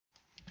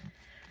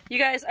You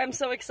guys, I'm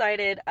so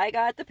excited. I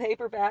got the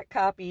paperback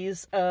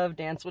copies of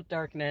Dance with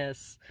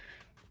Darkness.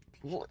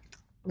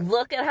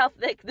 Look at how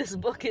thick this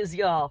book is,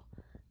 y'all.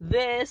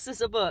 This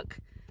is a book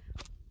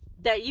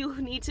that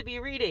you need to be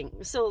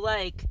reading. So,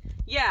 like,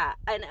 yeah,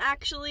 and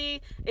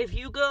actually, if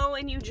you go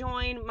and you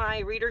join my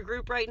reader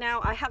group right now,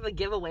 I have a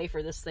giveaway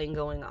for this thing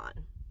going on.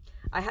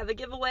 I have a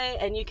giveaway,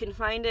 and you can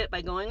find it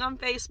by going on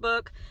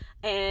Facebook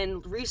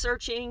and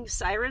researching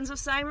Sirens of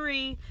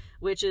Cymarie,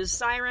 which is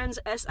Sirens,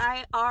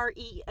 S-I-R-E-N-S,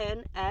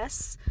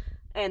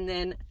 and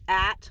then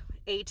at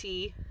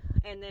A-T,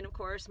 and then, of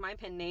course, my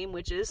pen name,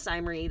 which is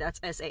Cymarie. That's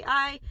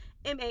S-A-I-M-A-R-I-E,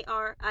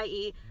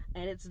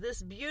 and it's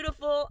this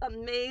beautiful,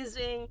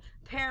 amazing,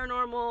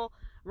 paranormal,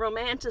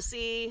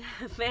 fantasy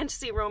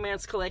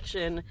romance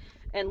collection,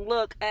 and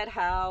look at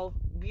how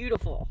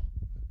beautiful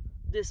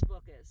this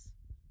book is.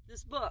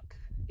 This book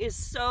is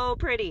so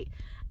pretty,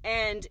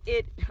 and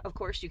it, of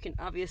course, you can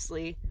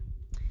obviously,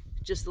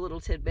 just a little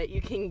tidbit, you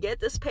can get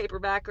this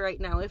paperback right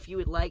now if you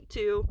would like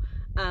to.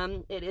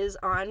 It is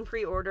on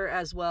pre-order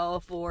as well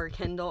for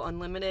Kindle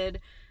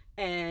Unlimited,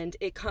 and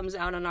it comes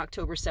out on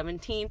October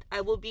 17th. I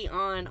will be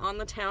on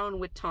the Town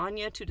with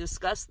Tanya to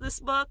discuss this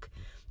book.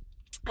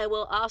 I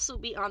will also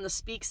be on the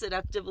Speak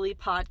Seductively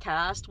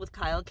podcast with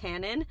Kyle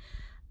Cannon.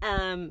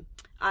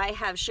 I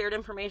have shared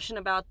information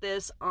about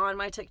this on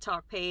my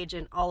TikTok page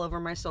and all over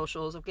my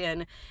socials.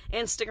 Again,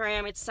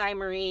 Instagram, it's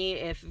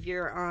Cymarie. If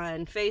you're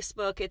on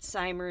Facebook, it's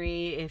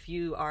Cymarie. If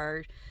you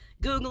are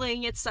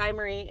Googling, it's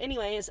Cymarie.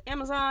 Anyways,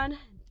 Amazon,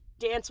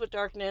 Dance with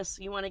Darkness.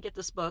 You want to get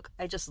this book.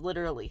 I just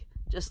literally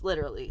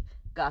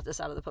got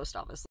this out of the post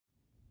office.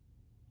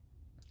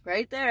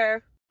 Right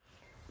there.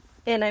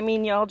 And I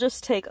mean, y'all,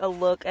 just take a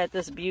look at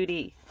this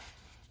beauty.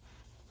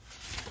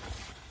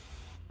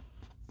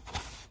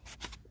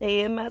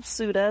 A.M.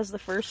 Matsuda is the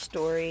first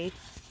story.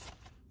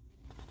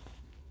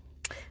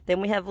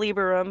 Then we have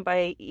Liberum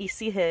by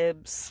E.C.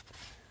 Hibbs.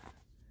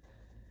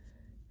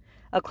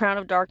 A Crown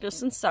of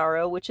Darkness and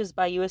Sorrow, which is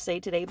by USA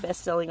Today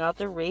bestselling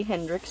author Ray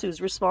Hendricks, who's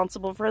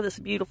responsible for this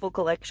beautiful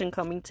collection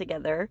coming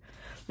together.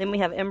 Then we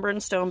have Ember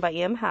and Stone by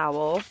M.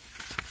 Howell.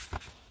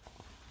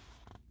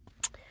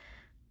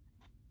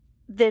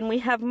 Then we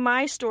have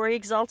my story,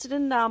 Exalted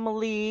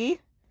Anomaly.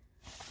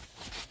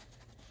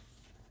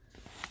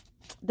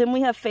 Then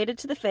we have Fated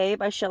to the Fae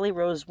by Shelley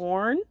Rose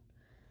Warren.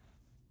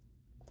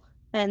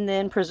 And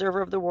then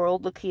Preserver of the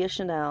World, Lakia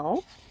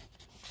Chanel.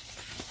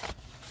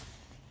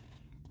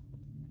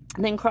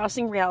 And then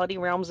Crossing Reality,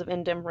 Realms of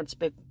Indifference,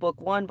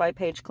 Book 1 by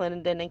Paige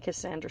Clenenden and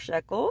Cassandra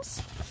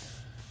Shekels.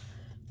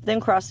 Then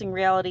Crossing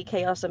Reality,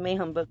 Chaos and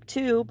Mayhem, Book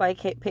 2 by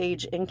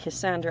Paige and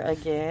Cassandra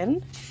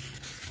again.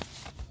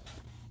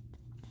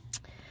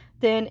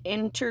 Then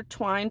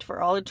Intertwined for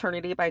All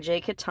Eternity by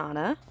Jay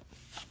Katana.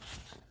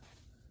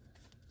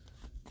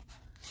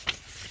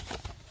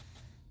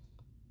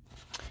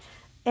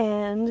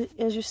 And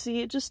as you see,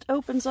 it just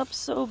opens up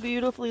so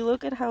beautifully.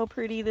 Look at how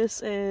pretty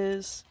this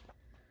is.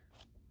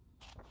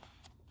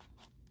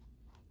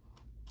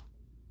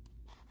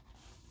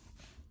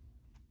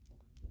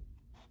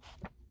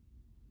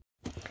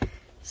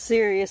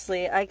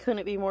 Seriously, I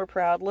couldn't be more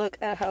proud. Look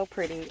at how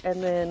pretty.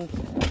 And then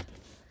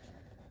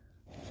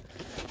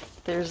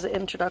there's the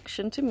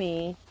introduction to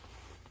me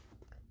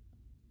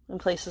and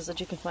places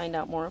that you can find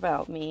out more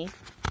about me.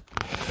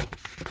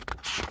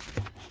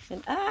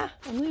 And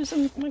I'm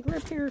losing my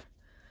grip here.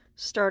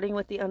 Starting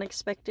with the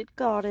Unexpected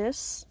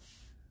Goddess.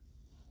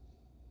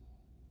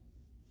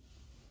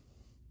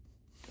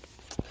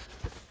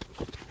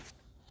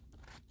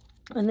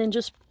 And then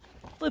just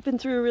flipping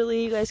through,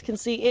 really, you guys can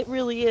see it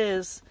really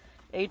is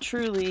a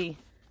truly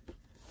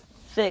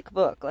thick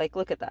book. Like,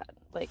 look at that.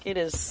 Like, it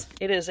is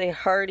a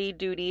hardy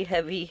duty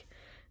heavy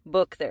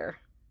book there.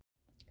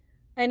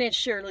 And it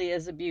surely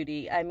is a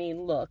beauty. I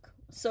mean, look,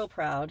 so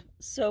proud,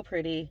 so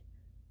pretty.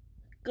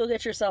 Go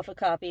get yourself a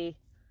copy.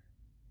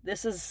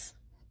 This is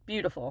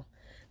beautiful.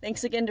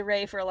 Thanks again to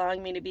Ray for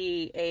allowing me to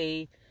be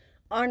a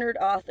honored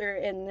author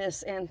in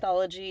this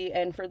anthology.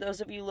 And for those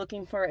of you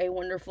looking for a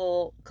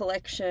wonderful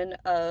collection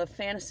of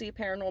fantasy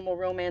paranormal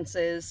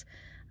romances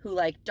who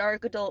like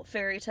dark adult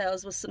fairy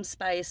tales with some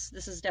spice,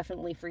 this is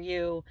definitely for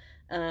you.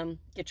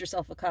 Get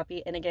yourself a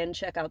copy. And again,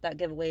 check out that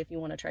giveaway if you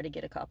want to try to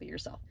get a copy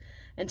yourself.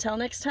 Until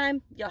next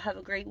time, y'all have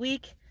a great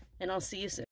week, and I'll see you soon.